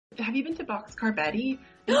have you been to Boxcar Betty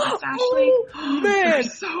in West Ashley? Oh, man. They're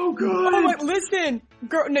so good. Oh, listen.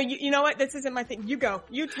 Girl, no, you know what? This isn't my thing. You go.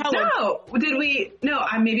 You tell them. No,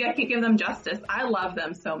 maybe I can't give them justice. I love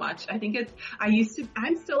them so much. I think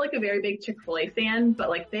I'm still like a very big Chick-fil-A fan, but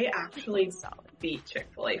like they actually beat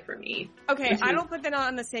Chick-fil-A for me. Okay, I don't put them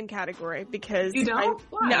on the same category because you don't?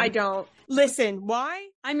 No, I don't. Listen, why?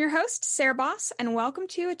 I'm your host, Sarah Boss, and welcome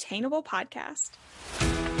to Attainable Podcast.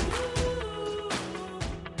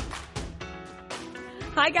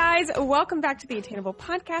 Hi guys, welcome back to the Attainable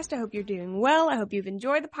Podcast. I hope you're doing well. I hope you've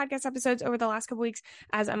enjoyed the podcast episodes over the last couple weeks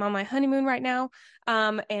as I'm on my honeymoon right now.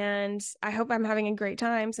 And I hope I'm having a great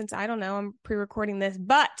time since I'm pre-recording this,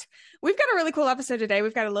 but we've got a really cool episode today.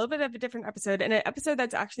 We've got a little bit of a different episode and an episode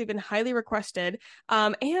that's actually been highly requested.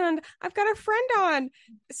 And I've got a friend on.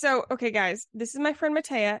 So, okay guys, this is my friend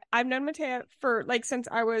Matea. I've known Matea for since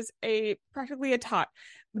I was practically a tot,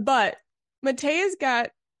 but Matea's got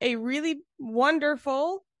a really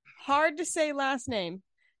wonderful, hard to say last name.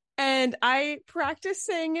 And I practiced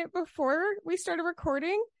saying it before we started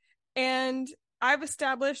recording. And I've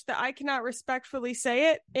established that I cannot respectfully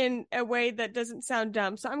say it in a way that doesn't sound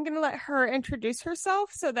dumb. So I'm going to let her introduce herself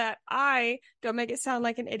so that I don't make it sound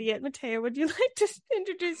like an idiot. Matea, would you like to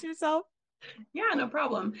introduce yourself? Yeah, no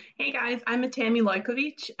problem. Hey guys, I'm Matea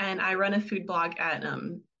Milojkovic and I run a food blog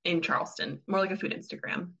in Charleston, more like a food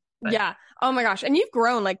Instagram. But yeah. Oh my gosh. And you've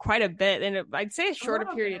grown quite a bit in I'd say a shorter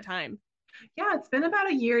period of time. Yeah, it's been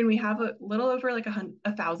about a year and we have a little over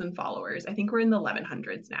 1,000 followers. I think we're in the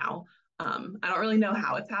 1100s now. I don't really know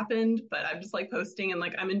how it's happened, but I'm just posting and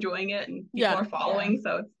I'm enjoying it and people are following.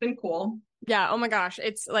 So it's been cool. Yeah. Oh my gosh.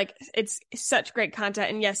 It's such great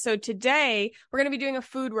content. And yes, so today we're going to be doing a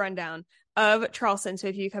food rundown of Charleston. So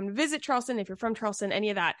if you come to visit Charleston, if you're from Charleston,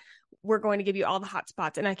 any of that, we're going to give you all the hot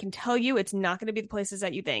spots. And I can tell you it's not going to be the places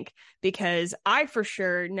that you think, because I for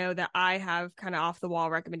sure know that I have kind of off the wall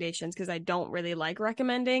recommendations, because I don't really like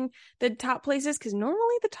recommending the top places, because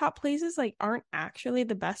normally the top places aren't actually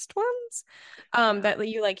the best ones that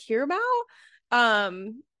you hear about.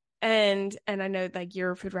 And I know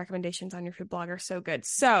your food recommendations on your food blog are so good.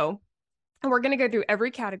 So we're going to go through every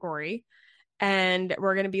category. And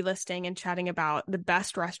we're going to be listing and chatting about the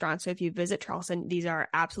best restaurants. So if you visit Charleston, these are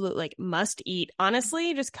absolute must eat.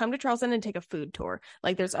 Honestly, just come to Charleston and take a food tour.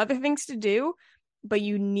 There's other things to do, but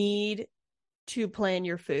you need to plan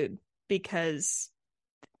your food, because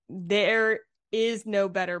there is no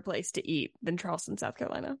better place to eat than Charleston, South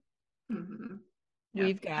Carolina. Mm-hmm. Yep.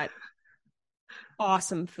 We've got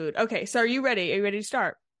awesome food. Okay, so are you ready? Are you ready to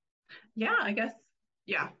start? Yeah, I guess.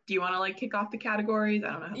 Yeah. Do you want to kick off the categories?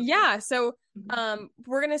 I don't know. Yeah. So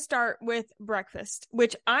we're going to start with breakfast,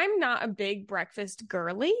 which I'm not a big breakfast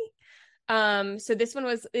girly. So this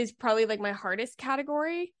one is probably my hardest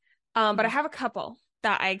category. But I have a couple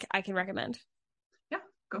that I can recommend. Yeah,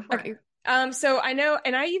 go for it. So I know,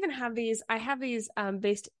 and I even have these,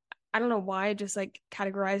 based, I don't know why, just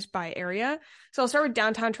categorized by area. So I'll start with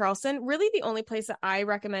downtown Charleston. Really the only place that I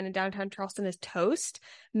recommend in downtown Charleston is Toast,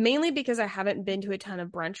 mainly because I haven't been to a ton of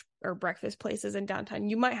brunch or breakfast places in downtown.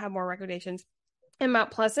 You might have more recommendations. In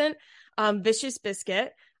Mount Pleasant, Vicious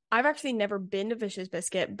Biscuit. I've actually never been to Vicious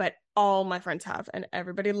Biscuit, but all my friends have, and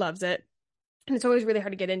everybody loves it. And it's always really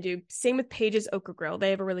hard to get into. Same with Page's Oka Grill.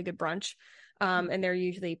 They have a really good brunch, and they're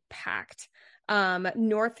usually packed.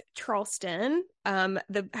 North Charleston.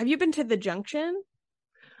 Have you been to the Junction?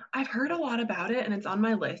 I've heard a lot about it and it's on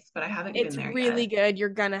my list, but I haven't been there yet. It's really good. You're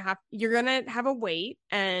gonna have a wait,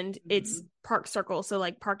 and it's Park Circle, so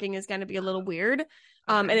parking is gonna be a little weird.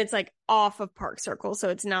 And it's off of Park Circle, so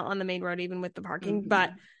it's not on the main road even with the parking.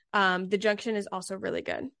 But the Junction is also really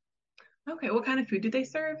good. Okay, what kind of food do they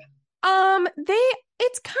serve?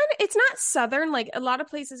 It's not Southern, a lot of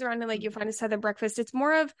places around it, you'll find a Southern breakfast. It's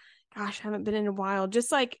more of, gosh, I haven't been in a while,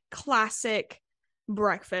 just classic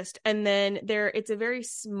breakfast. And then it's a very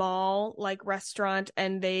small, restaurant,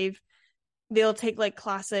 and they'll take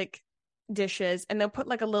classic dishes and they'll put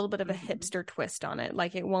a little bit of a hipster twist on it.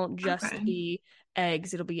 It won't just be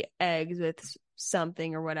eggs. It'll be eggs with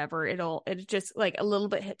something or whatever. It's just a little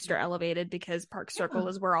bit hipster elevated, because Park Circle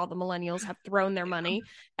is where all the millennials have thrown their money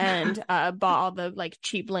and bought all the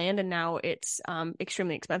cheap land, and now it's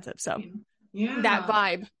extremely expensive. So that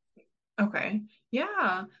vibe. Okay.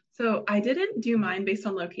 Yeah. So I didn't do mine based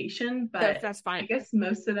on location, but that's fine. I guess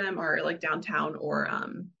most of them are downtown or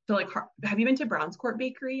have you been to Brown's Court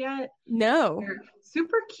Bakery yet? No. They're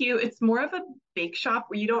super cute. It's more of a bake shop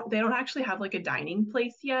where they don't actually have a dining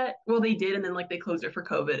place yet. Well, they did, and then they closed it for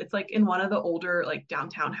COVID. It's in one of the older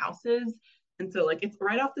downtown houses. And so it's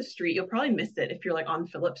right off the street. You'll probably miss it if you're on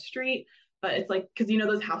Phillips Street, but it's like, because you know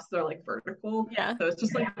those houses are like vertical, Yeah. so it's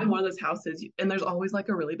just like in one of those houses, and there's always like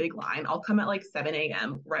a really big line. I'll come at like 7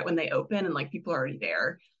 a.m. right when they open, and like people are already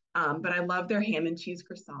there. But I love their ham and cheese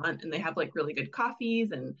croissant, and they have like really good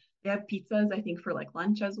coffees, and they have pizzas, I think, for like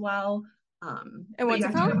lunch as well. And But what's you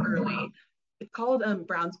it have to called? come early. It's called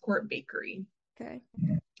Brown's Court Bakery. Okay.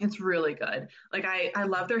 It's really good. Like I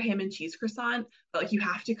love their ham and cheese croissant, but like you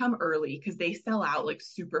have to come early because they sell out like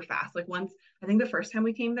super fast. Like once, I think the first time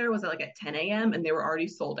we came there was like at 10 a.m. and they were already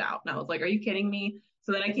sold out. And I was like, are you kidding me?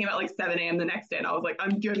 So then I came at like 7 a.m. the next day and I was like,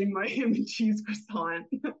 I'm getting my ham and cheese croissant.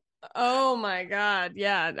 Oh my God.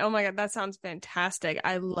 Yeah. Oh my God. That sounds fantastic.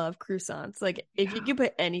 I love croissants. Like if you could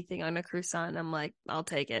put anything on a croissant, I'm like, I'll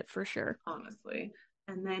take it for sure. Honestly.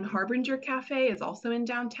 And then Harbinger Cafe is also in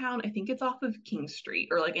downtown. I think it's off of King Street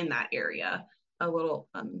or like in that area, a little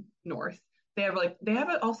north.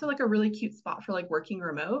 Also like a really cute spot for like working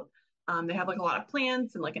remote. They have like a lot of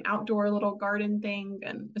plants and like an outdoor little garden thing,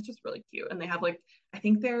 and it's just really cute. And they have like, I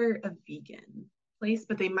think they're a vegan place,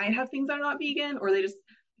 but they might have things that are not vegan, or they just,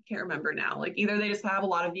 I can't remember now. Like either they just have a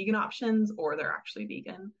lot of vegan options or they're actually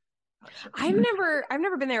vegan. I've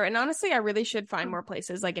never been there, and honestly I really should find more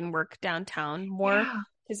places like in work downtown more, Yeah.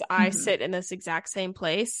 because I sit in this exact same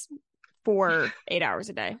place for 8 hours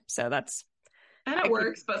a day, so that's And it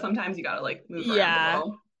works, but sometimes you gotta like move around a yeah,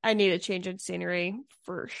 little. I need a change in scenery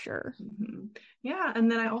for sure. Yeah, and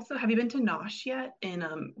then I also, have you been to Nosh yet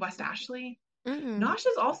in West Ashley? Mm-mm. Nosh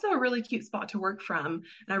is also a really cute spot to work from,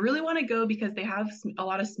 and I really want to go because they have a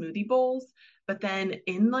lot of smoothie bowls. But then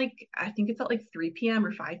in like, I think it's at like 3 p.m.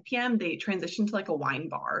 or 5 p.m. they transition to like a wine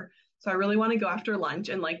bar. So I really want to go after lunch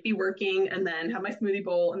and like be working and then have my smoothie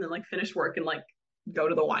bowl and then like finish work and like go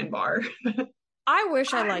to the wine bar. I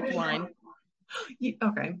wish I liked wine.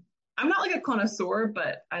 Okay. I'm not like a connoisseur,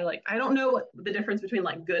 but I don't know what the difference between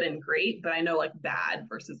like good and great, but I know like bad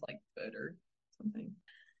versus like good or something.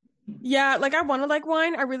 Yeah, like I want to like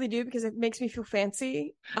wine, I really do, because it makes me feel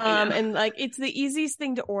fancy. And like it's the easiest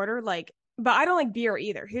thing to order, like, but I don't like beer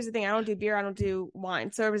either. Here's the thing, I don't do beer, I don't do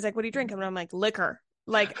wine. So everybody's like, what do you drink? And I'm like, liquor.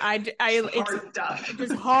 Like it's hard stuff.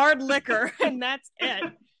 just hard liquor, and that's it.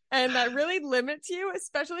 And that really limits you,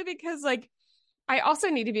 especially because like I also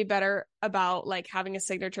need to be better about like having a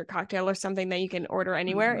signature cocktail or something that you can order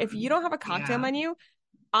anywhere. If you don't have a cocktail menu,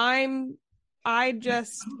 I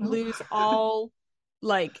just lose all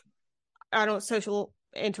like, I don't social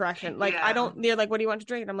interaction. Like I don't, they're like, what do you want to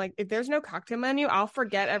drink? And I'm like, if there's no cocktail menu, I'll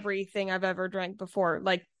forget everything I've ever drank before.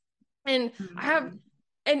 Like, and I have,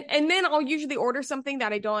 and then I'll usually order something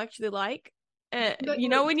that I don't actually like. And you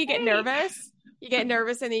know, when you get nervous and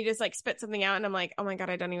then you just like spit something out and I'm like, oh my God,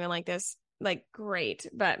 I don't even like this. Like, great.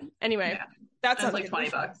 But anyway, that's like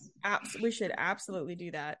 $20. We should absolutely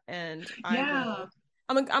do that. And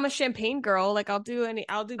I'm a champagne girl. Like I'll do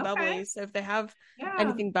bubbly. So if they have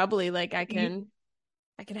anything bubbly, like I can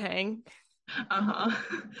hang.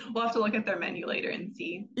 We'll have to look at their menu later and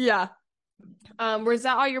see. Yeah. Was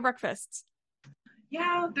that all your breakfasts?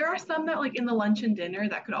 Yeah, there are some that like in the lunch and dinner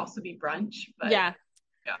that could also be brunch. But yeah.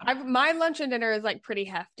 My lunch and dinner is like pretty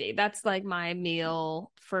hefty. That's like my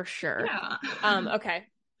meal for sure. Yeah. Okay.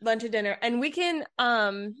 Lunch and dinner. And we can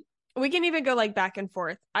even go like back and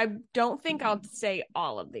forth. I don't think I'll say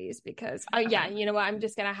all of these because you know what? I'm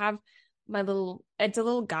just gonna have it's a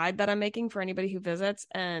little guide that I'm making for anybody who visits,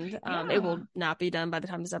 and it will not be done by the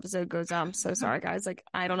time this episode goes out. I'm so sorry, guys. Like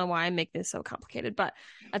I don't know why I make this so complicated, but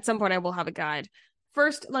at some point I will have a guide.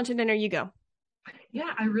 First, lunch and dinner, you go.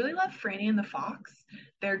 Yeah, I really love Franny and the Fox.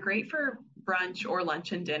 They're great for brunch or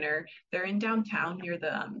lunch and dinner. They're in downtown near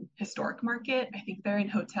the historic market. I think they're in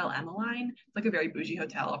Hotel Emmeline. It's like a very bougie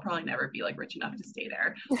hotel. I'll probably never be like rich enough to stay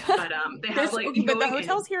there. But they have like, but the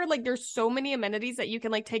hotels here, like there's so many amenities that you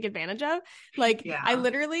can like take advantage of. Like I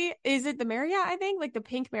literally, is it the Marriott? I think like the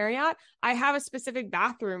Pink Marriott. I have a specific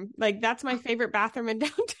bathroom. Like that's my favorite bathroom in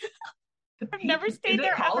downtown. I've never stayed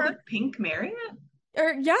there ever. The Pink Marriott?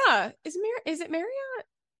 Or yeah, is it Marriott?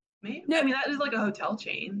 Maybe. No, I mean that is like a hotel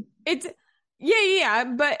chain. It's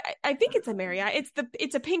but I think it's a Marriott.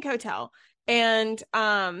 It's a pink hotel, and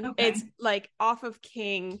it's like off of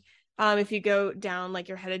King. If you go down, like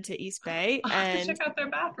you're headed to East Bay, and check out their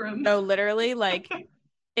bathroom. No, literally, like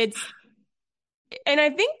it's. And I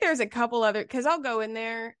think there's a couple other, because I'll go in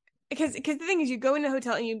there. Because the thing is, you go in a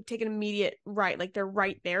hotel and you take an immediate right, like they're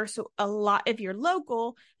right there. So a lot, if you're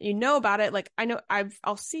local, you know about it. Like I know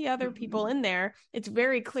I'll see other people in there. It's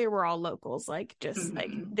very clear we're all locals. Like just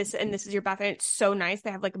like this, and this is your bathroom. It's so nice.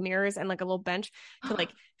 They have like mirrors and like a little bench to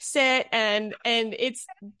like sit, and it's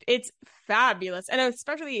fabulous. And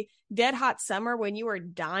especially dead hot summer when you are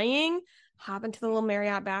dying. hop into the little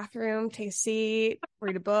Marriott bathroom, take a seat,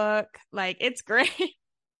 read a book. Like, it's great.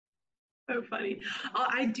 So funny.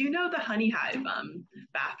 I do know the Honey Hive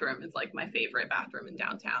bathroom is like my favorite bathroom in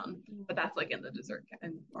downtown, but that's like in the dessert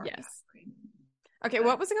and bar Yes. category. Okay,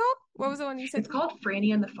 what was it called? What was the one you said? It's called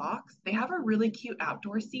Franny and the Fox. They have a really cute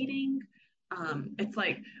outdoor seating. It's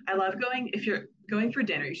like, I love going, if you're going for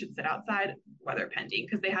dinner, you should sit outside, weather pending,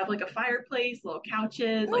 because they have like a fireplace, little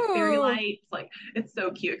couches, like fairy lights. Like, it's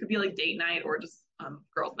so cute. It could be like date night or just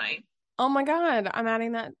girls' night. Oh my God, I'm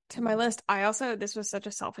adding that to my list. This was such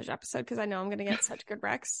a selfish episode because I know I'm going to get such good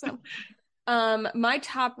recs. So, my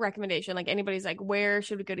top recommendation, like anybody's like, where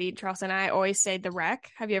should we go to eat in Charleston? I always say the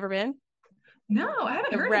Rec. Have you ever been? No, I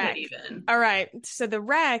haven't heard of it even. All right. So the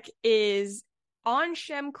Rec is on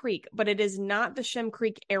Shem Creek, but it is not the Shem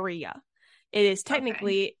Creek area. It is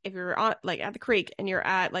technically, if you're on like at the creek and you're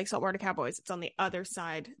at like Saltwater Cowboys, it's on the other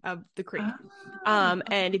side of the creek.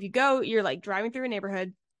 And if you go, you're like driving through a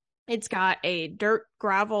neighborhood. It's got a dirt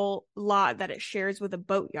gravel lot that it shares with a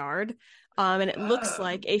boatyard. And it looks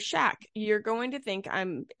like a shack. You're going to think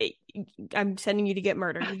I'm sending you to get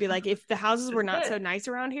murdered. You'd be like, if the houses were not so nice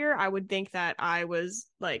around here, I would think that I was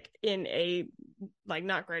like in a like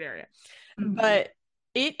not great area. Mm-hmm. But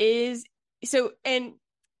it is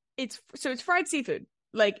it's fried seafood.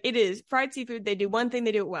 Like, it is fried seafood. They do one thing,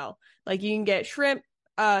 they do it well. Like, you can get shrimp,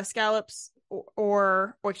 scallops,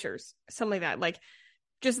 or oysters, something like that. Like,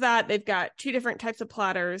 just that. They've got 2 different types of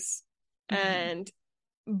platters,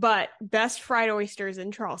 but best fried oysters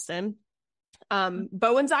in Charleston.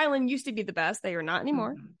 Bowen's Island used to be the best. They are not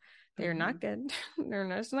anymore. They are not good. They're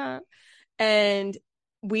just not. And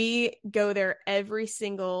we go there every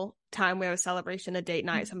single time we have a celebration, a date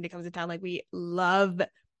night. Somebody comes to town. Like, we love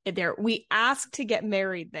it there. We ask to get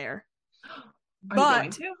married there,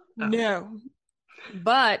 but no.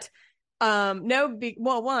 But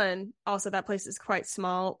one, also that place is quite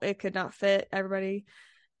small. It could not fit everybody.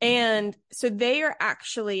 And so they are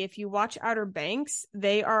actually, if you watch Outer Banks,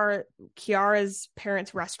 they are Kiara's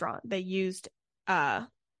parents' restaurant. They used no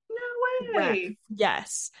way.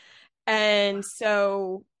 Yes. And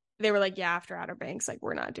so they were like, yeah, after Outer Banks, like,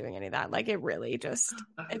 we're not doing any of that. Like, it really just,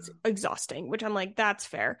 it's exhausting, which I'm like, that's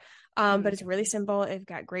fair. But it's really simple. They've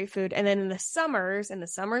got great food. And then in the summers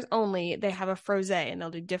only, they have a frosé, and they'll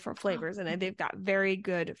do different flavors. And they've got very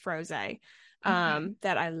good frosé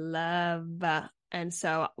that I love. And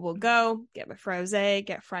so we'll go get my frosé,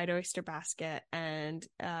 get fried oyster basket, and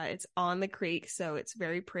it's on the creek, so it's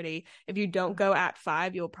very pretty. If you don't go at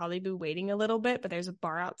 5, you'll probably be waiting a little bit, but there's a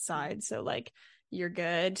bar outside, so like, you're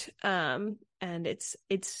good. And it's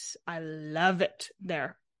I love it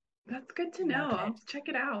there. That's good to know. I'll check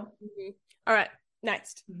it out. All right,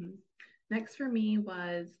 next. Next for me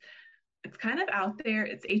was, it's kind of out there.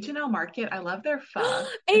 It's H&L Market. I love their pho.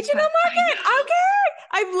 H&L Market. Okay.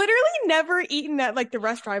 I've literally never eaten at like the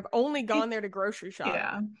restaurant. I've only gone there to grocery shop.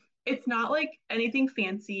 Yeah. It's not like anything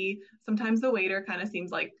fancy. Sometimes the waiter kind of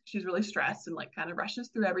seems like she's really stressed and like kind of rushes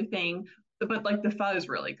through everything. But like the pho is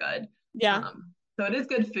really good. Yeah. So it is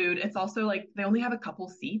good food. It's also like they only have a couple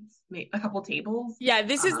seats, a couple tables. Yeah,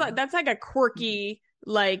 this is like, that's like a quirky,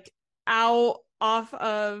 like, out off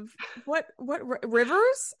of what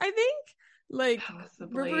Rivers, I think, like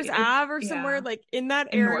possibly. Rivers Ave or somewhere like in that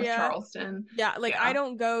area, North Charleston. Yeah, like I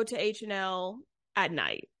don't go to H&L at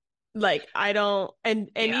night. Like, I don't, and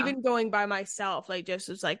even going by myself, like, just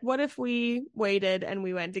was like, what if we waited and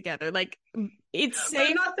we went together? Like, it's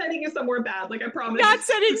safe. I'm not sending you somewhere bad, like, I promise. Not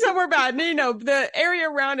sending somewhere bad. No, the area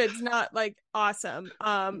around it's not like awesome.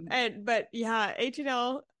 But yeah,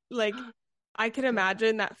 H&L, like, I could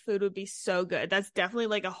imagine that food would be so good. That's definitely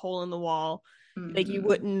like a hole in the wall. Like, you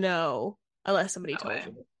wouldn't know unless somebody told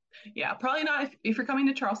you. Yeah, probably not if you're coming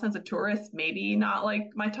to Charleston as a tourist. Maybe not like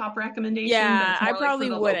my top recommendation. Yeah, but I probably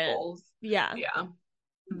like wouldn't. Locals. Yeah,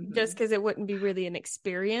 just because it wouldn't be really an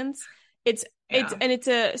experience. It's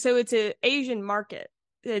a Asian market.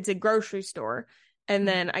 It's a grocery store, and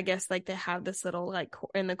then I guess like they have this little like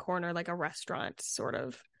in the corner like a restaurant sort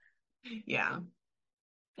of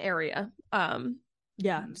area.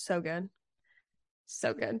 So good,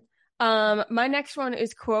 so good. My next one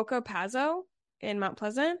is Cuoco Pazzo in Mount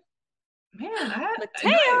Pleasant. Man,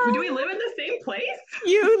 do we live in the same place?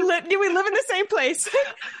 Do we live in the same place?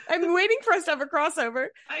 I'm waiting for us to have a crossover.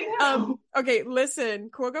 I know. Okay, listen,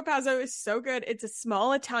 Cuoco Pazzo is so good. It's a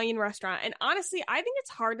small Italian restaurant, and honestly, I think it's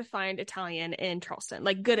hard to find Italian in Charleston,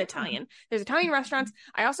 like good Italian. There's Italian restaurants.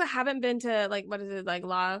 I also haven't been to like, what is it, like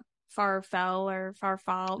La Farfel or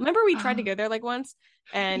Farfal. Remember we tried to go there like once,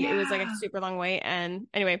 and it was like a super long wait. And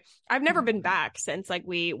anyway, I've never been back since like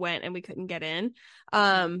we went and we couldn't get in.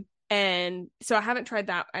 And so I haven't tried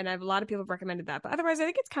that, and I have a lot of people have recommended that. But otherwise, I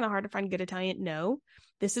think it's kind of hard to find good Italian. No,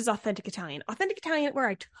 this is authentic Italian. Authentic Italian, where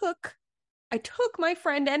I took my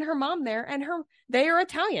friend and her mom there, and they are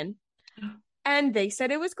Italian, and they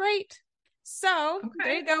said it was great. So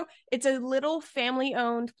there you go. It's a little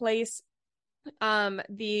family-owned place.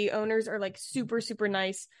 The owners are like super, super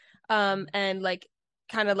nice. And like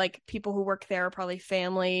kind of like people who work there are probably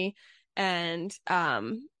family. And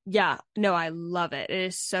yeah, no, I love it. It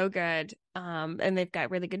is so good. And they've got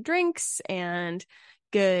really good drinks and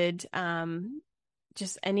good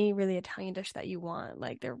just any really Italian dish that you want.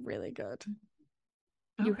 Like they're really good.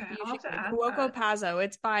 Okay, I'll have to add Cuoco Pazzo.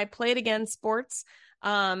 It's by Play It Again Sports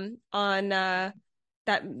on the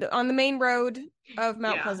main road of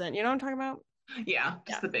Mount Pleasant. You know what I'm talking about? Yeah,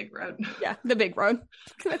 just the big road. Yeah, the big road.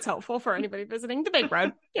 That's helpful for anybody visiting the big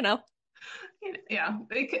road, you know. Yeah,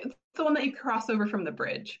 it's the one that you cross over from the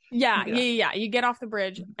bridge. Yeah. You get off the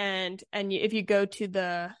bridge and if you go to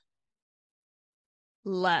the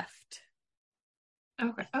left.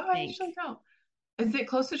 Okay. Oh, I actually don't. Is it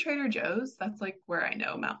close to Trader Joe's? That's like where I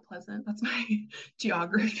know Mount Pleasant. That's my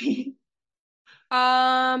geography.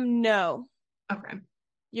 No. Okay.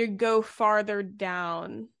 You go farther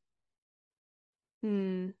down.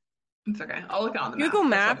 It's okay. I'll look on the Google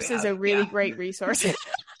Maps is a really great resource.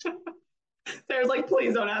 Sarah's like,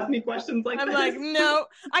 please don't ask me questions like I'm this. like, no,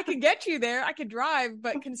 I could get you there. I could drive,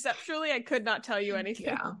 but conceptually, I could not tell you anything.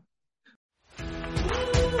 Yeah.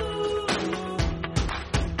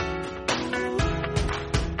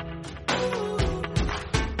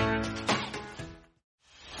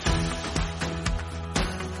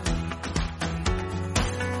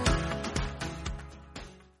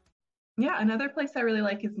 Yeah, another place I really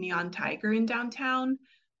like is Neon Tiger in downtown.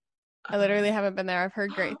 I literally haven't been there. I've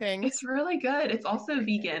heard great things. It's really good. It's also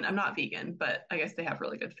vegan. I'm not vegan, but I guess they have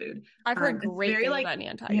really good food. I've heard great things about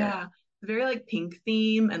Neon Tiger. Yeah, it's very like pink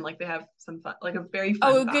theme, and like they have some fun, like a very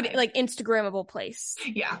fun good vibe. like Instagrammable place.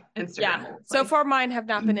 Yeah, Instagrammable. Yeah. Place. So far, mine have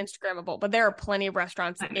not been Instagrammable, but there are plenty of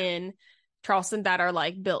restaurants in Charleston that are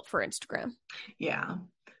like built for Instagram. Yeah.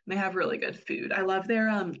 They have really good food. I love their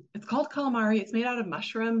it's called calamari. It's made out of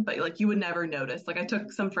mushroom, but like you would never notice. Like I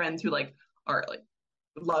took some friends who like are like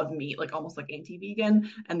love meat, like almost like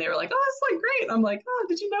anti-vegan, and they were like, "Oh, it's like great." I'm like, "Oh,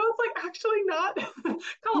 did you know it's like actually not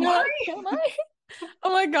calamari?" Calamari.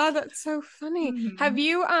 Oh my god, that's so funny. Mm-hmm.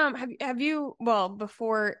 Have you well,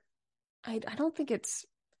 before I don't think it's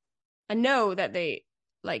I know that they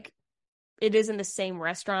like it is in the same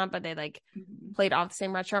restaurant, but they like played off the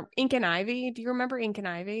same restaurant. Ink and Ivy. Do you remember Ink and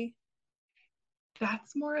Ivy?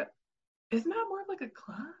 That's more, isn't that more of like a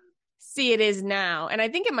club? See, it is now. And I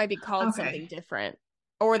think it might be called something different.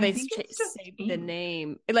 Or they saved the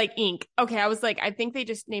name. Like Ink. Okay, I was like, I think they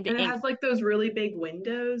just named it Ink. Ink. It has like those really big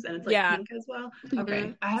windows and it's like pink as well.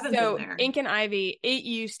 Okay, I haven't been there. Ink and Ivy, it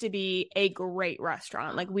used to be a great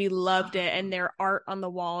restaurant. Like we loved it. And their art on the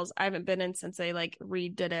walls, I haven't been in since they like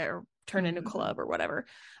redid it or turned into a club or whatever,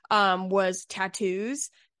 was tattoos.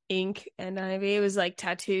 Ink and Ivy. It was like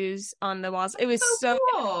tattoos on the walls. It was so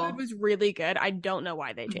cool. It was really good. I don't know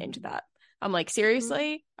why they changed that. I'm like,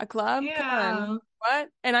 seriously? A club? Yeah. Come on. What?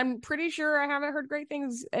 And I'm pretty sure I haven't heard great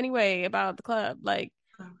things anyway about the club. Like,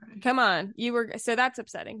 come on. So that's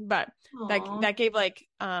upsetting. But that gave like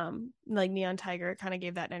Neon Tiger kind of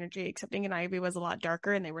gave that energy, except Ink and Ivy was a lot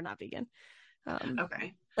darker and they were not vegan.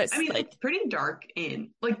 Okay. But I mean, like, it's pretty dark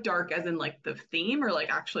dark as in like the theme or like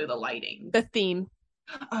actually the lighting? The theme.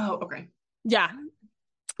 Oh, okay. Yeah.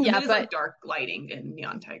 Yeah, but like dark lighting in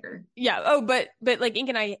Neon Tiger. Yeah. Oh, but like Ink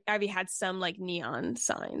and Ivy had some like neon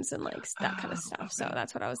signs and like that kind of stuff. Okay. So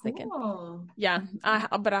that's what I was thinking. Yeah.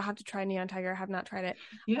 But I'll have to try Neon Tiger. I have not tried it.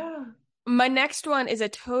 Yeah. My next one is a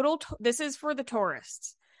this is for the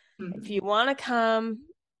tourists. If you want to come,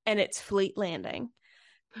 and it's Fleet Landing.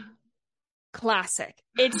 Classic.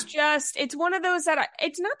 It's one of those that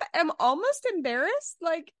it's not that I'm almost embarrassed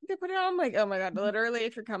like to put it on. I'm like, oh my god, literally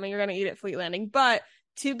if you're coming you're gonna eat at Fleet Landing. But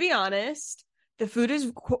to be honest, the food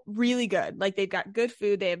is really good. Like they've got good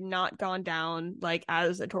food. They have not gone down like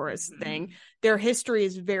as a tourist thing. Their history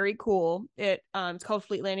is very cool. It's called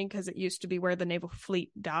Fleet Landing because it used to be where the naval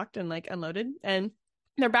fleet docked and like unloaded, and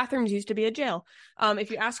their bathrooms used to be a jail.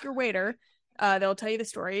 If you ask your waiter, they'll tell you the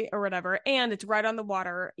story or whatever. And it's right on the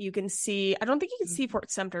water. You can see, I don't think you can see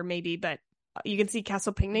Fort Sumter maybe, but you can see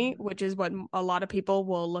Castle Pinckney, which is what a lot of people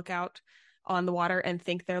will look out on the water and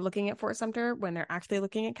think they're looking at Fort Sumter when they're actually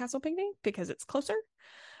looking at Castle Pinckney because it's closer.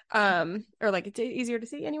 Or like it's easier to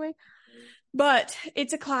see anyway. But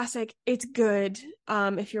it's a classic. It's good.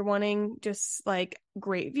 If you're wanting just like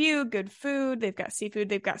great view, good food, they've got seafood,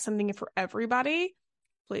 they've got something for everybody.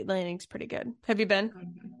 Fleet Landing's pretty good. Have you been?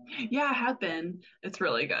 Yeah, I have been. It's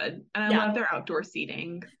really good. And I love their outdoor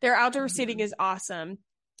seating. Their outdoor seating is awesome.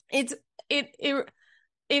 It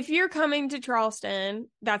if you're coming to Charleston,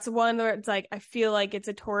 that's one where it's like, I feel like it's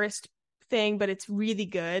a tourist thing, but it's really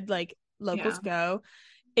good. Like, locals go.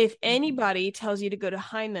 If anybody tells you to go to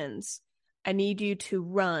Hyman's, I need you to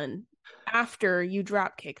run after you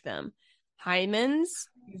drop kick them. Hyman's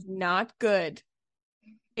is not good.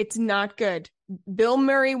 It's not good. Bill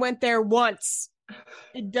Murray went there once.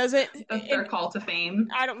 It doesn't. That's their call to fame.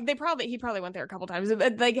 He probably went there a couple times.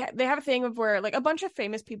 Like, they have a thing of where like a bunch of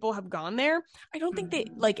famous people have gone there. I don't think they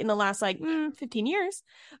like in the last like 15 years,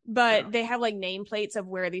 but they have like nameplates of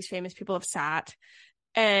where these famous people have sat,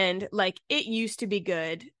 and like it used to be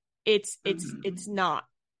good. It's not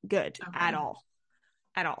good at all.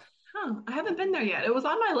 Huh. I haven't been there yet. It was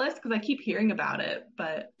on my list because I keep hearing about it,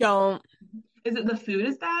 but don't. Is it the food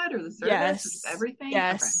is bad or the service? Yes. Or just everything?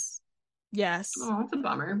 Yes. Okay. Yes. Oh, that's a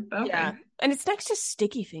bummer. But okay. Yeah. And it's next to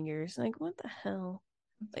Sticky Fingers. Like, what the hell?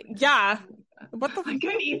 Like, yeah. What the? I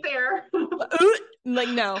can't eat there. Like,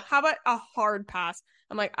 no. How about a hard pass?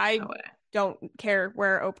 I'm like, I don't care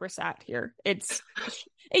where Oprah sat here. It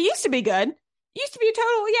used to be good. It used to be a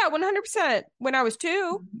total, 100% when I was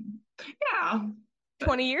 2. Yeah.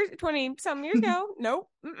 20 some years ago. Nope.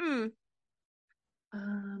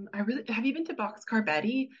 Have you been to Boxcar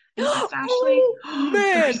Betty in West Ashley? Oh,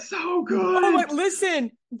 man, they're so good. Oh my,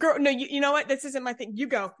 listen, girl. No, you know what? This isn't my thing. You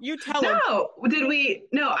go. You tell them.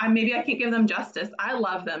 Maybe I can't give them justice. I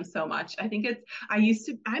love them so much. I think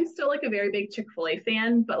I'm still like a very big Chick-fil-A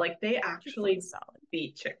fan, but like they actually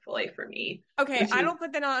beat Chick-fil-A for me. Okay, I don't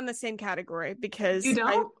put that on the same category because you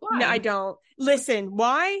don't. No, I don't. Listen,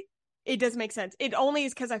 why? It does make sense. It only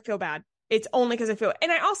is because I feel bad. It's only because I feel, and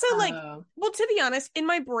I also well, to be honest, in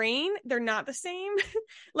my brain, they're not the same.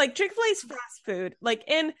 Like Chick-fil-A's fast food. Like,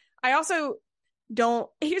 and I also don't,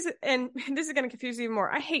 and this is going to confuse you even more.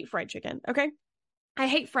 I hate fried chicken. Okay. I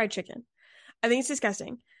hate fried chicken. I think it's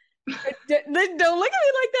disgusting. Don't look at me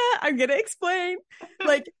like that. I'm going to explain.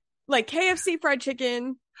 Like KFC fried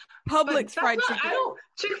chicken, Publix fried chicken.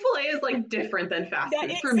 Chick-fil-A is like different than fast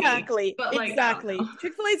food for me. But like, exactly.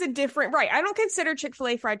 Chick-fil-A is a different, right? I don't consider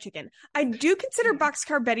Chick-fil-A fried chicken. I do consider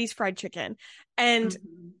Boxcar Betty's fried chicken,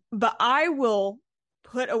 but I will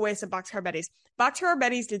put away some Boxcar Betty's. Boxcar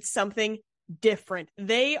Betty's did something different.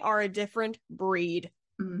 They are a different breed.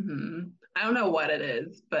 I don't know what it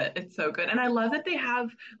is, but it's so good, and I love that they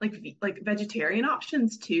have like vegetarian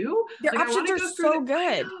options too. Their options are so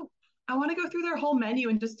good. I want to go through their whole menu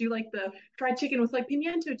and just do like the fried chicken with like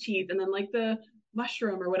pimiento cheese and then like the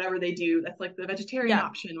mushroom or whatever they do. That's like the vegetarian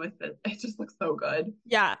option with it. It just looks so good.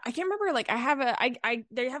 Yeah. I can't remember. Like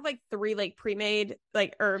they have like 3 like pre-made,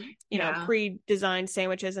 like, or, pre-designed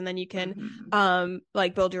sandwiches. And then you can,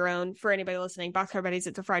 like build your own. For anybody listening, Boxcar Betty's,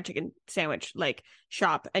 it's a fried chicken sandwich, like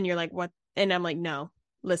shop. And you're like, what? And I'm like, no,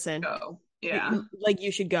 listen. Go. Yeah. Like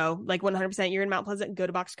you should go, like 100%. You're in Mount Pleasant, go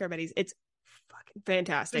to Boxcar Betty's. It's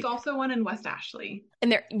fantastic. There's also one in West Ashley.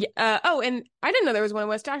 And there and I didn't know there was one in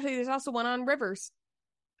West Ashley. There's also one on Rivers.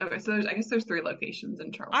 Okay, so I guess there's 3 locations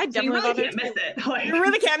in Charleston. I definitely can't miss it. Like... You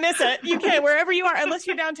really can't miss it. You can't, wherever you are, unless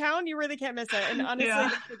you're downtown, you really can't miss it. And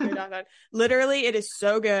honestly, you're downtown. Literally, it is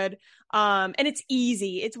so good. And it's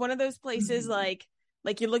easy. It's one of those places like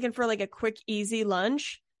you're looking for like a quick, easy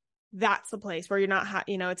lunch. That's the place where you're not,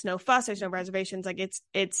 it's no fuss. There's no reservations. Like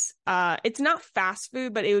it's not fast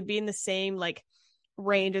food, but it would be in the same like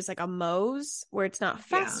range as like a Moe's, where it's not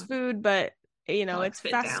fast food, but it's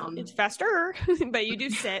fast. It's faster, but you do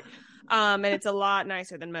sit. And it's a lot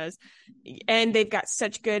nicer than Moe's. And they've got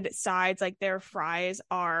such good sides. Like their fries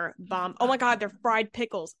are bomb. Oh my god, their fried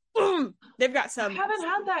pickles. They've got some. I haven't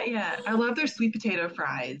had that yet. I love their sweet potato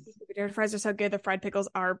fries. Sweet potato fries are so good. The fried pickles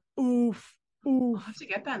are oof. I'll have to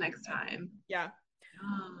get that next time. Yeah.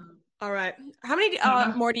 All right. How many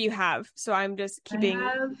more do you have? So I'm just keeping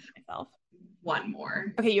myself. One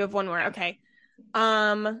more. Okay, you have one more. Okay.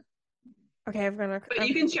 Okay, I'm gonna. But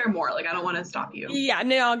you can share more. Like I don't want to stop you. Yeah,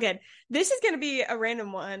 no, all good. This is gonna be a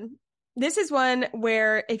random one. This is one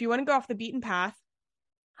where if you want to go off the beaten path,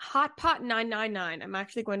 Hot Pot 999. I'm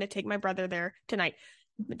actually going to take my brother there tonight.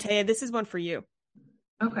 Mattea, this is one for you.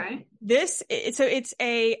 Okay. It's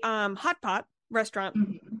a hot pot restaurant.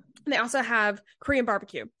 They also have Korean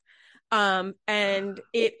barbecue. And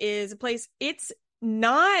it is a place, it's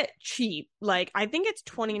not cheap. Like I think it's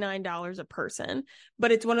 $29 a person,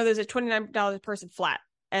 but it's one of those at $29 a person flat,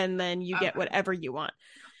 and then you get whatever you want.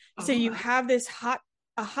 So you have this hot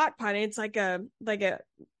pot, and it's like a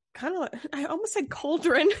kind of, I almost said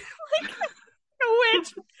cauldron, like a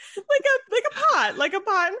witch, like a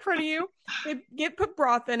pot in front of you, They put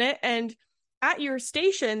broth in it, and at your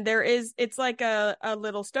station it's like a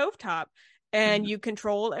little stovetop, and you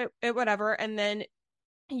control it whatever, and then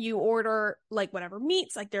you order like whatever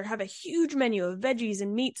meats, like they have a huge menu of veggies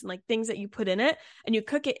and meats and like things that you put in it, and you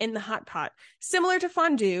cook it in the hot pot, similar to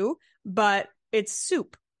fondue, but it's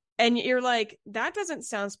soup. And you're like, that doesn't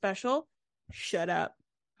sound special. Shut up.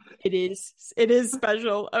 It is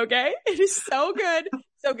special. Okay. It is so good.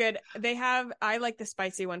 So good. I like the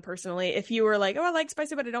spicy one personally. If you were like, oh, I like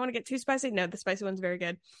spicy, but I don't want to get too spicy. No, the spicy one's very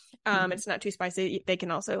good. It's not too spicy. They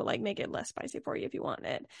can also like make it less spicy for you if you want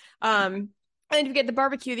it. And if you get the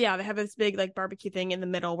barbecue, they have this big like barbecue thing in the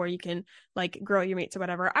middle where you can like grill your meats or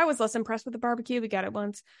whatever. I was less impressed with the barbecue. We got it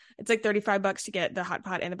once. It's like $35 to get the hot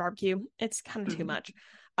pot and the barbecue. It's kind of too much.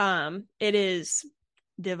 It is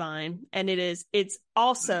divine, and it's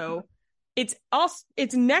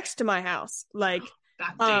next to my house. Like,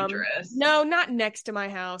 that's dangerous. No, not next to my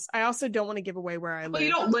house. I also don't want to give away where I live. Well, you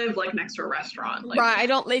don't live like next to a restaurant, like... right?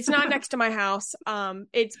 It's not next to my house. I'll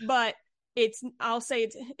say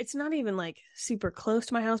it's not even like super close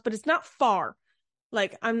to my house, but it's not far.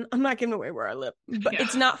 Like, I'm not giving away where I live, but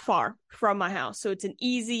it's not far from my house, so it's an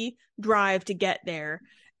easy drive to get there.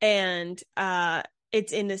 And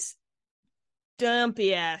it's in this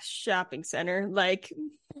dumpy ass shopping center, like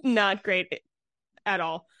not great at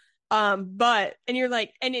all. And you're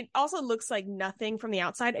like, and it also looks like nothing from the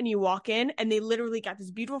outside, and you walk in and they literally got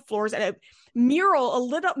these beautiful floors and a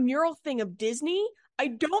lit up mural thing of Disney. I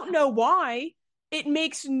don't know why. It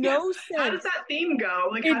makes no sense. How does that theme go?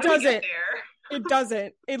 Like, it doesn't. It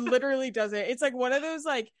doesn't. It literally doesn't. It's like one of those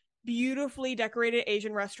like beautifully decorated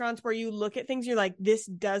Asian restaurants where you look at things, you're like, this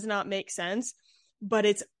does not make sense, but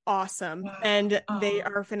it's awesome. Wow. And they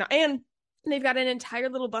are phenomenal. And they've got an entire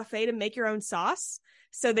little buffet to make your own sauce.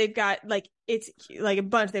 So they've got like, it's like a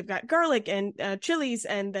bunch. They've got garlic and chilies,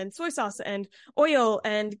 and then soy sauce and oil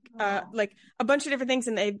and like a bunch of different things.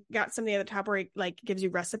 And they've got something at the top where it like gives you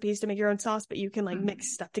recipes to make your own sauce, but you can like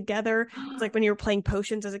mix stuff together. It's like when you were playing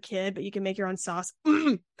potions as a kid, but you can make your own sauce.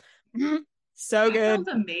 So that good. Sounds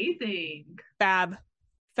amazing.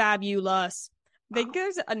 Fabulous. Wow. I think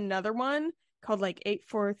there's another one called like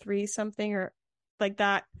 843 something or like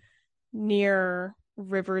that near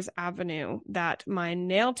Rivers Avenue that my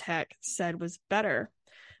nail tech said was better,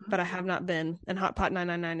 but I have not been. And Hot Pot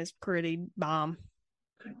 999 is pretty bomb.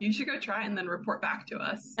 You should go try it and then report back to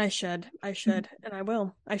us. I should, and I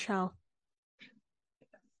will. I shall.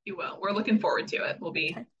 You will. We're looking forward to it. We'll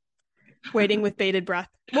be waiting with bated breath.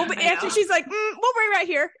 After she's like, we'll be right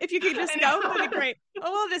here. If you could just go, that'd be great.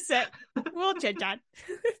 We'll just sit. We'll chit chat.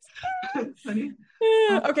 Funny.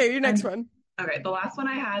 Okay, your next one. Okay, the last one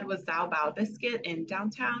I had was Zao Bao Biscuit in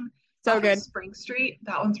downtown. So good. Spring Street.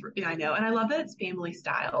 That one's, I know. And I love that it's family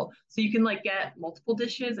style. So you can like get multiple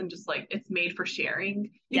dishes and just like, it's made for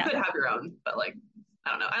sharing. You could have your own, but like,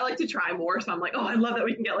 I don't know. I like to try more. So I'm like, oh, I love that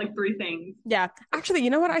we can get like 3 things. Yeah. Actually,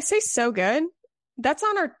 you know what? I say so good. That's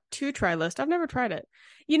on our to try list. I've never tried it.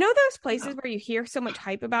 You know those places where you hear so much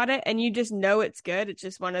hype about it and you just know it's good? It's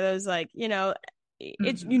just one of those like,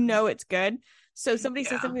 it's it's good. So somebody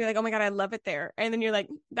says something like, oh my God, I love it there. And then you're like,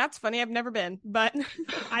 that's funny. I've never been, but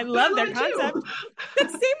I love their concept. The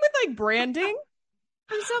same with like branding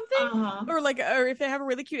or something. Or if they have a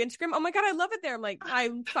really cute Instagram, oh my God, I love it there. I'm like,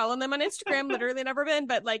 I'm following them on Instagram, literally never been,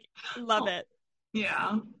 but like, love it.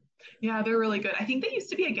 Yeah. Yeah, they're really good. I think they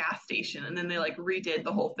used to be a gas station and then they like redid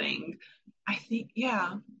the whole thing. I think,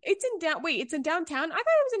 It's in downtown? I thought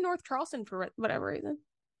it was in North Charleston for whatever reason.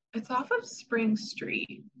 It's off of Spring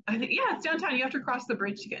Street. I think, it's downtown. You have to cross the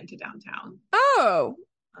bridge to get into downtown. Oh,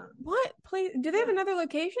 what place? Do they have another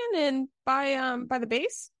location by the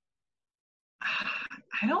base?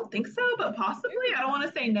 I don't think so, but possibly. I don't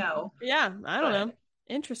want to say no. Yeah, I don't know.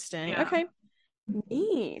 Interesting. Yeah. Okay,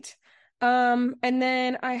 neat. And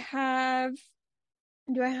then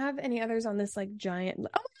do I have any others on this like giant?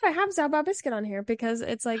 Oh, I have Zao Bao Biscuit on here because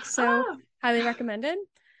it's like so highly recommended.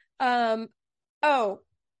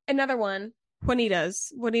 Another one,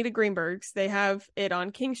 Juanita Greenberg's. They have it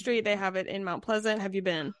on King Street. They have it in Mount Pleasant. Have you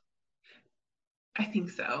been? I think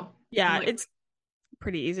so. Yeah, it's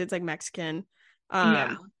pretty easy. It's like Mexican.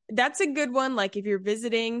 That's a good one. Like if you're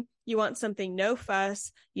visiting, you want something no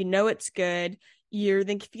fuss, it's good. You're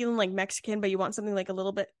feeling like Mexican, but you want something like a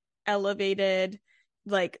little bit elevated,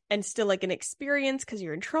 like, and still like an experience because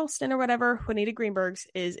you're in Charleston or whatever. Juanita Greenberg's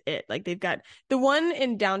is it. Like they've got the one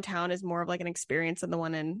in downtown is more of like an experience than the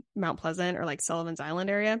one in Mount Pleasant or like Sullivan's Island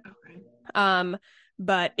area. Okay.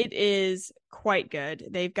 But it is quite good.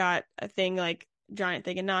 They've got a thing like giant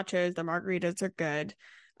thing of nachos. The margaritas are good.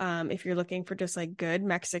 If you're looking for just like good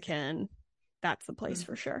Mexican, that's the place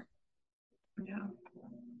for sure.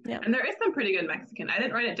 Yeah. And there is some pretty good Mexican. I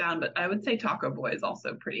didn't write it down, but I would say Taco Boy is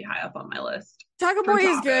also pretty high up on my list. Taco Boy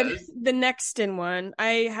is good. The Nexton one.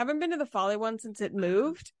 I haven't been to the Folly one since it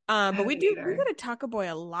moved. But we go to Taco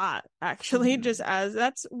Boy a lot, actually, just as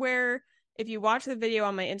that's where, if you watch the video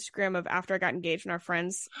on my Instagram of after I got engaged and our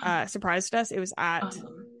friends surprised us, it was at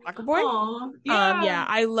Taco Boy. Yeah.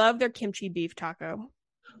 I love their kimchi beef taco.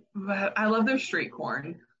 I love their street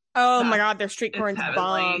corn. Oh my God, their street corn's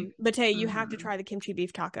bomb. Batay, you have to try the kimchi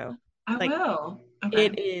beef taco. I will. Okay.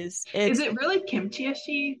 It is. Is it really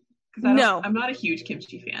kimchi-ishy? No. I'm not a huge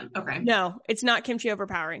kimchi fan. Okay. No, it's not kimchi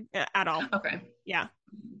overpowering at all. Okay. Yeah.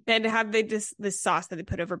 And have this sauce that they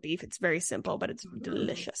put over beef. It's very simple, but it's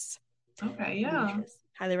delicious. Okay, yeah. Delicious.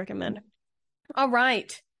 Highly recommend. All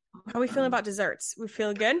right. How are we feeling about desserts? We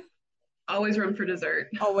feel good? Always room for dessert.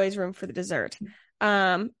 Always room for the dessert.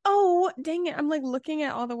 Oh, dang it. I'm like looking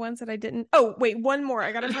at all the ones that I didn't. Oh, wait, one more.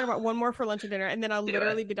 I got to talk about one more for lunch or dinner, and then I'll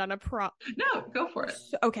literally be done. No, go for it.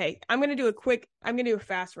 Okay. I'm going to do a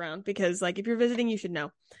fast round because, like, if you're visiting, you should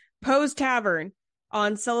know. Poe's Tavern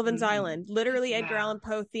on Sullivan's Island, literally Edgar Allan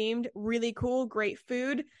Poe themed, really cool, great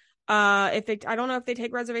food. I don't know if they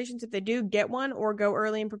take reservations. If they do, get one or go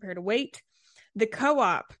early and prepare to wait. The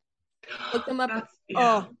Co-op. Look them up.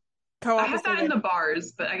 Co-op I have that in the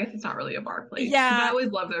bars, but I guess it's not really a bar place. Yeah, I always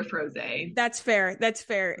love their frosé. That's fair.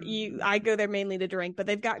 I go there mainly to drink, but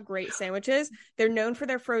they've got great sandwiches. They're known for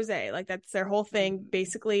their frosé. Like, that's their whole thing.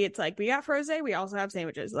 Basically, it's like, we got frosé, we also have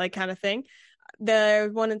sandwiches, like, kind of thing. The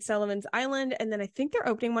one in Sullivan's Island, and then I think they're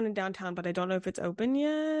opening one in downtown, but I don't know if it's open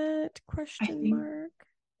yet.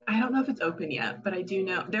 I don't know if it's open yet, but I do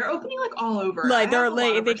know they're opening like all over. Like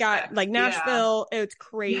they got like Nashville. Yeah. It's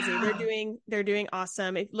crazy. Yeah. They're doing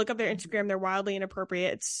awesome. If you look up their Instagram, they're wildly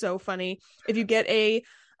inappropriate. It's so funny. If you get a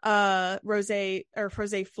rosé or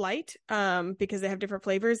frosé flight, because they have different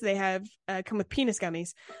flavors, they have come with penis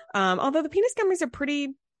gummies. Although the penis gummies are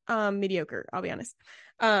pretty mediocre, I'll be honest.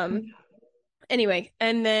 Anyway,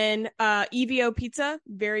 and then EVO Pizza,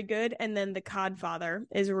 very good. And then the Codfather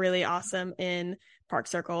is really awesome in Park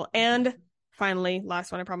Circle. And finally,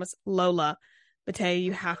 last one, I promise, Lola. Batay,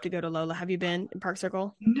 you have to go to Lola. Have you been in Park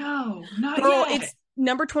Circle? No, not yet. It's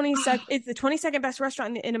number 22nd. It's the 22nd best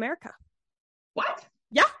restaurant in America. What?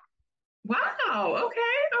 Yeah. Wow. Okay.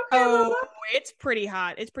 Oh, Lola. It's pretty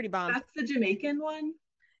hot. It's pretty bomb. That's the Jamaican one?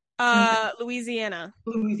 Louisiana.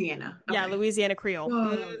 Okay. Yeah, Louisiana Creole.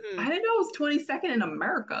 Mm-hmm. I didn't know it was 22nd in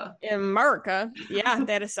America. In America? Yeah,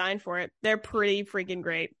 they had a sign for it. They're pretty freaking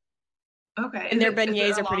great. Okay. And their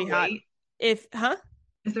beignets are pretty hot. Is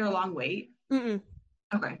there a long wait? Mm-mm.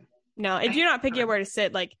 Okay. No, if you're not picky where to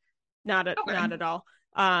sit, like, not at all.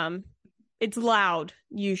 It's loud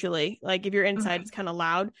usually. Like, if you're inside, it's kind of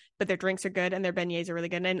loud, but their drinks are good and their beignets are really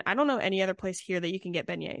good. And I don't know any other place here that you can get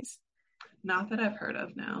beignets. Not that I've heard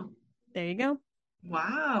of now. There you go.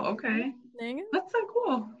 Wow. Okay. There you go. That's so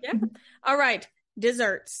cool. Yeah. All right.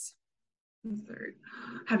 Desserts.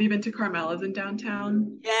 Have you been to Carmela's in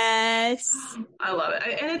downtown? Yes. I love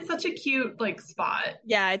it. And it's such a cute, like, spot.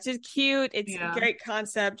 Yeah, it's just cute. It's a great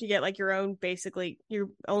concept. You get, like, your own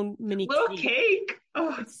mini little cake.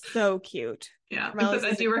 Oh, it's so cute. Yeah.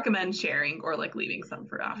 I do recommend sharing or, like, leaving some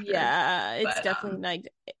for after. Yeah, it's definitely like,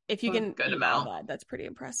 if you can good eat amount. all that's pretty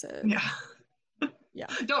impressive. Yeah. Yeah.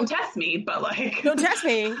 Don't test me, but, like. Don't test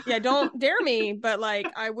me. Yeah, don't dare me, but, like,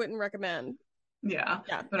 I wouldn't recommend. Yeah.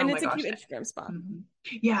 But and it's a cute Instagram spot. Mm-hmm.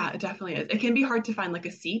 Yeah, it definitely is. It can be hard to find, like,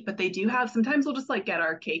 a seat, but they do have, sometimes we'll just, like, get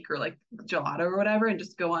our cake or, like, gelato or whatever and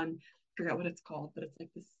just go on, I forgot what it's called, but it's like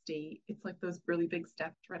the state. It's like those really big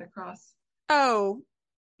steps right across. Oh.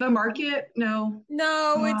 The market? No.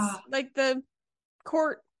 It's like the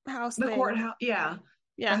courthouse The courthouse, yeah.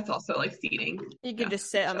 Yeah. That's also, like, seating. You can just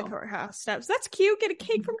sit on the courthouse steps. That's cute. Get a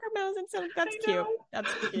cake from Carmela's and stuff. That's cute.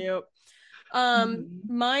 That's cute.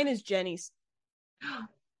 Mine is Jenny's.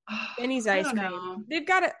 Jenny's ice cream. They've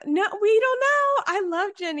got it. No, we don't know. I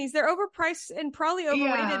love Jenny's. They're overpriced and probably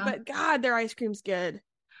overrated, but God, their ice cream's good.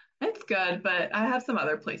 It's good, but I have some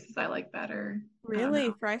other places I like better.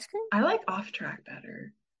 Really? For ice cream? I like Off Track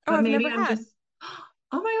better. Oh, I've never had.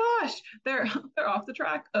 Oh my gosh, they're off the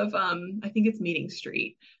track of I think it's Meeting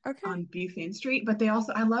Street on Bufane Street, but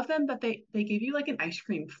I love them, but they give you like an ice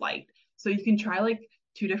cream flight, so you can try like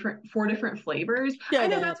 4 different flavors. I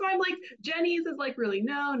know that's why I'm like, Jenny's is like really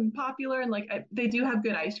known and popular, and like they do have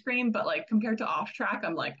good ice cream, but like compared to Off Track,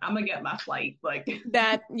 I'm like, I'm gonna get my flight like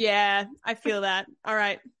that. Yeah, I feel that. All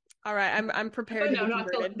right, I'm prepared.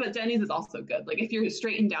 But Jenny's is also good. Like if you're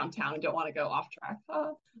straight in downtown and don't want to go Off Track.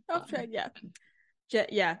 Off Track,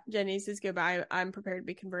 yeah. Jenny's is good, but I'm prepared to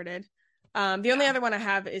be converted. The only other one I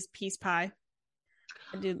have is Peace Pie.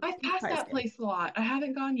 I passed that place a lot. I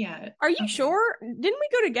haven't gone yet. Are you sure? Didn't we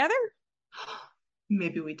go together?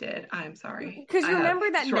 Maybe we did. I'm sorry. Because remember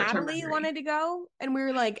that Natalie wanted to go, and we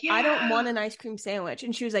were like, I don't want an ice cream sandwich,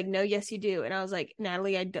 and she was like, no, yes, you do. And I was like,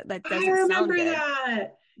 Natalie, that doesn't sound good.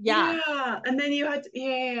 That. Yeah. And then you had to,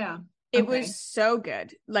 yeah. It was so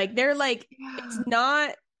good. Like, they're like,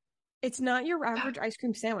 it's not your average ice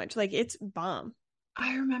cream sandwich. Like, it's bomb.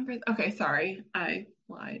 I remember. Okay, sorry. I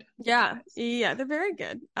lied. Yeah. Yeah, they're very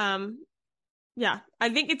good. Yeah, I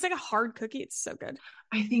think it's like a hard cookie. It's so good.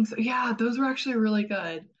 I think so. Yeah, those were actually really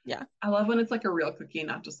good. Yeah. I love when it's like a real cookie,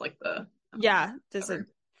 not just like the just a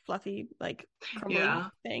fluffy, like crumbly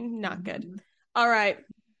thing. Not good. All right.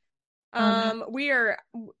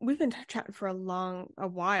 We've been chatting for a while.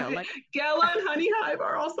 Okay. Like Gala and Honey Hive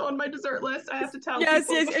are also on my dessert list. I have to tell yes.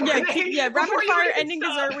 Rapid fire ending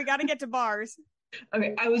dessert. We got to get to bars.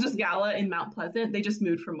 Okay, I was just Gala in Mount Pleasant. They just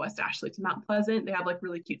moved from West Ashley to Mount Pleasant. They have like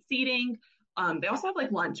really cute seating. They also have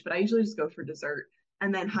like lunch, but I usually just go for dessert.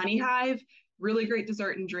 And then Honey Hive, really great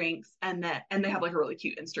dessert and drinks. And they have like a really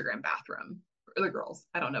cute Instagram bathroom for the girls.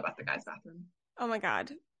 I don't know about the guys' bathroom. Oh my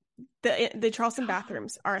God. The Charleston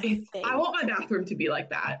bathrooms are a thing. I want my bathroom to be like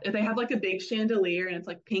that. They have like a big chandelier and it's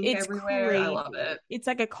like pink everywhere. Crazy. I love it. It's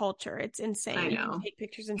like a culture. It's insane. I know. You can take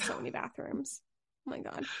pictures in so many bathrooms. Oh my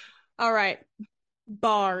God. All right.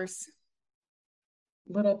 Bars.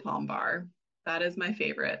 Little Palm Bar. That is my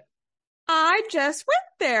favorite. I just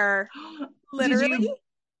went there. Literally.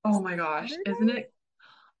 Oh my gosh. Isn't it?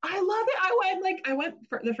 I love it. I went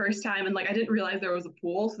for the first time and like I didn't realize there was a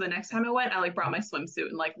pool. So the next time I went, I like brought my swimsuit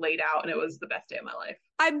and like laid out and it was the best day of my life.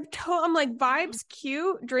 I'm like vibes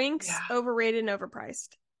cute, drinks overrated and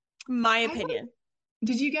overpriced. My opinion.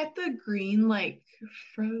 Did you get the green like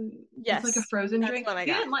yes, it's like a frozen drink? What I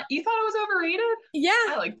got. You thought it was overrated? Yeah.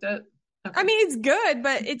 I liked it. Okay. I mean, it's good,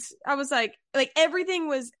 but I was like everything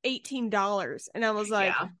was $18 and I was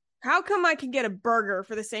like, how come I can get a burger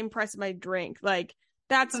for the same price as my drink? Like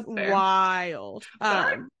that's wild.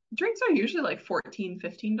 Drinks are usually like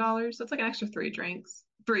 $14-15. That's like an extra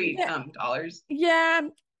 $3 dollars. Yeah.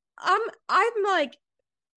 I'm like,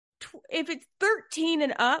 if it's 13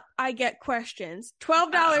 and up, I get questions.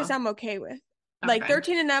 $12 I'm okay with. Like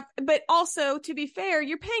 13 and up, but also to be fair,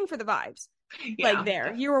 you're paying for the vibes. Yeah, like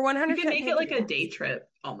there, you were 100%. You can make it like a day trip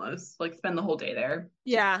almost, like spend the whole day there.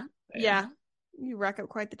 Yeah. You rack up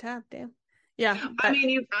quite the tab, damn. Yeah. I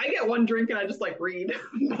mean, I get one drink and I just like read,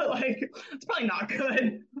 but like it's probably not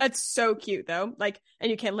good. That's so cute though. Like,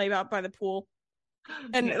 and you can lay out by the pool,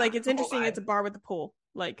 and like it's interesting. It's a bar with a pool.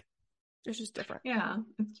 Like, it's just different. Yeah,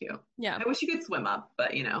 it's cute. Yeah, I wish you could swim up,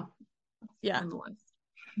 but on the list.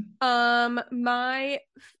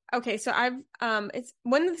 Okay, so I've it's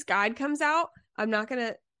when this guide comes out, I'm not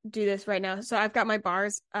gonna do this right now. So I've got my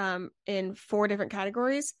bars in 4 different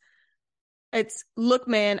categories. It's look,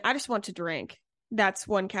 man, I just want to drink. That's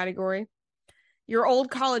one category. Your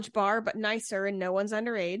old college bar, but nicer and no one's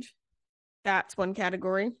underage. That's one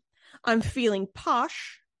category. I'm feeling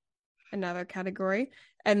posh. Another category.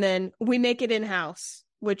 And then we make it in-house,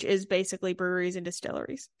 which is basically breweries and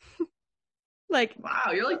distilleries. Like,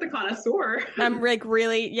 wow, you're like the connoisseur. I'm like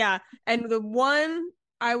really, yeah. And the one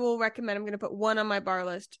I will recommend, I'm going to put one on my bar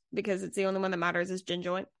list because it's the only one that matters, is Gin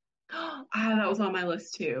Joint. That was on my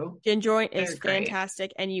list too. Gin Joint is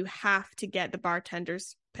fantastic, and you have to get the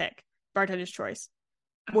bartender's choice,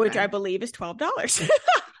 which I believe is $12.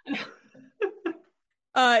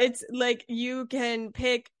 It's like you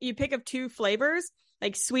pick up 2 flavors,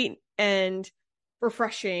 like sweet and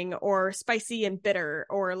refreshing, or spicy and bitter,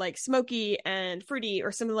 or like smoky and fruity,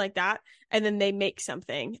 or something like that, and then they make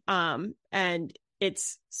something. And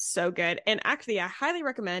it's so good. And actually, I highly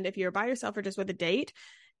recommend, if you're by yourself or just with a date,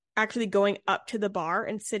 actually going up to the bar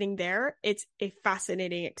and sitting there. It's a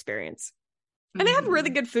fascinating experience. And they have really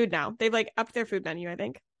good food now. They've like upped their food menu, I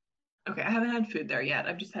think. Okay, I haven't had food there yet.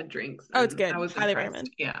 I've just had drinks. Oh, it's good. I was highly recommend.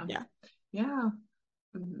 Yeah.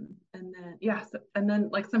 Mm-hmm. And then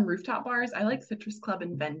like some rooftop bars. I like Citrus Club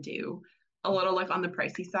and Vendu. A little like on the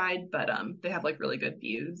pricey side, but they have like really good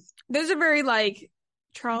views. Those are very like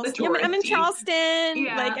Charleston. I'm in Charleston.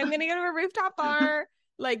 Yeah. Like I'm gonna go to a rooftop bar.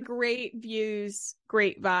 Like great views,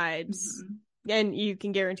 great vibes, and you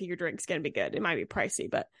can guarantee your drink's gonna be good. It might be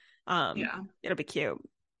pricey, but it'll be cute.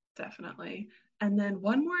 Definitely. And then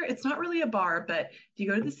one more, it's not really a bar, but if you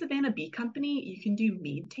go to the Savannah Bee Company, you can do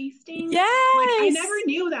mead tasting. Yes! Like I never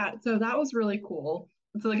knew that, so that was really cool.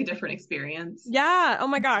 It's like a different experience. Yeah. Oh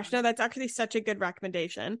my gosh. No, that's actually such a good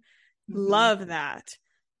recommendation. Love that.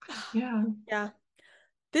 Yeah. Yeah.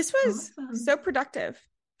 This was so productive.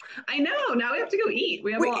 I know. Now we have to go eat.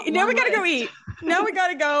 Now we gotta go eat. Now we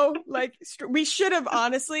gotta go. Like, we should have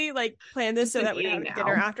honestly like planned this so that we have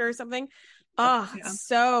dinner after or something. Oh,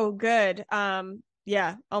 so good.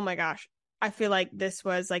 Yeah. Oh my gosh. I feel like this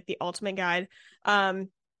was like the ultimate guide. And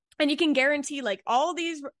you can guarantee like all of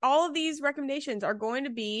these recommendations are going to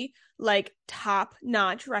be like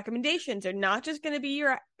top-notch recommendations. They're not just going to be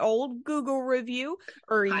your old Google review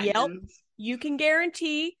or Yelp. You can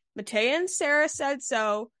guarantee Matea and Sarah said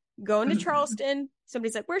so. Going to Charleston,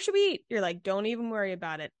 somebody's like, where should we eat? You're like, don't even worry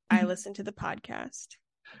about it. I listened to the podcast.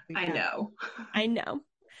 I know.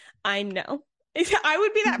 I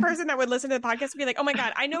would be that person that would listen to the podcast and be like, oh my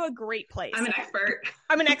God, I know a great place. I'm an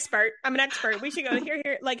expert. We should go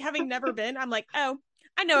here. Like, having never been, I'm like, oh,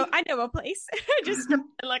 I know a place. Just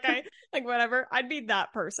like whatever. I'd be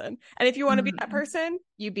that person. And if you want to be that person,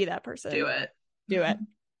 you be that person. Do it.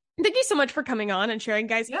 Thank you so much for coming on and sharing,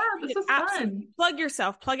 guys. Yeah, this was fun. Plug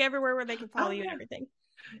yourself. Plug everywhere where they can follow you and everything.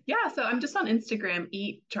 Yeah, so I'm just on Instagram,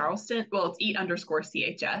 Eat Charleston. Well, it's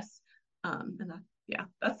eat_CHS. And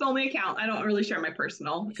that's the only account. I don't really share my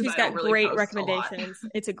personal. She's got great recommendations.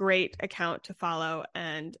 It's a great account to follow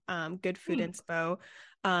and good food inspo.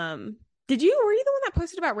 Were you the one that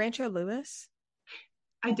posted about Rancho Lewis?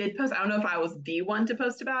 I did post. I don't know if I was the one to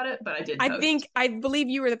post about it, but I did post. I believe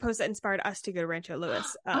you were the post that inspired us to go to Rancho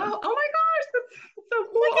Lewis. Oh my gosh, that's so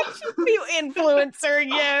cool. Look at you, influencer,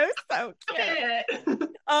 you. So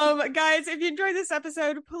cute. Guys, if you enjoyed this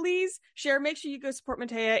episode, please share. Make sure you go support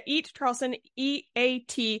Matea. Eat Charleston,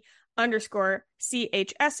 EAT_CHS.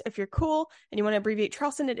 If you're cool and you want to abbreviate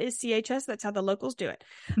Charleston, it is CHS. That's how the locals do it.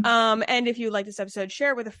 And if you like this episode,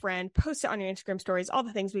 share it with a friend, post it on your Instagram stories, all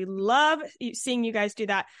the things. We love seeing you guys do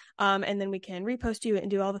that. And then we can repost you and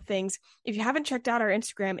do all the things. If you haven't checked out our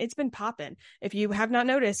Instagram, it's been popping. If you have not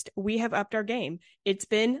noticed, we have upped our game. It's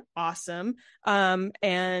been awesome.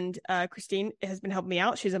 And Christine has been helping me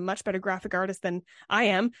out. She's a much better graphic artist than I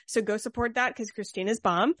am. So go support that because Christine is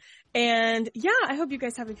bomb. And yeah, I hope you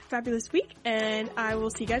guys have a fabulous week, and I will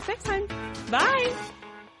see you guys next time. Bye.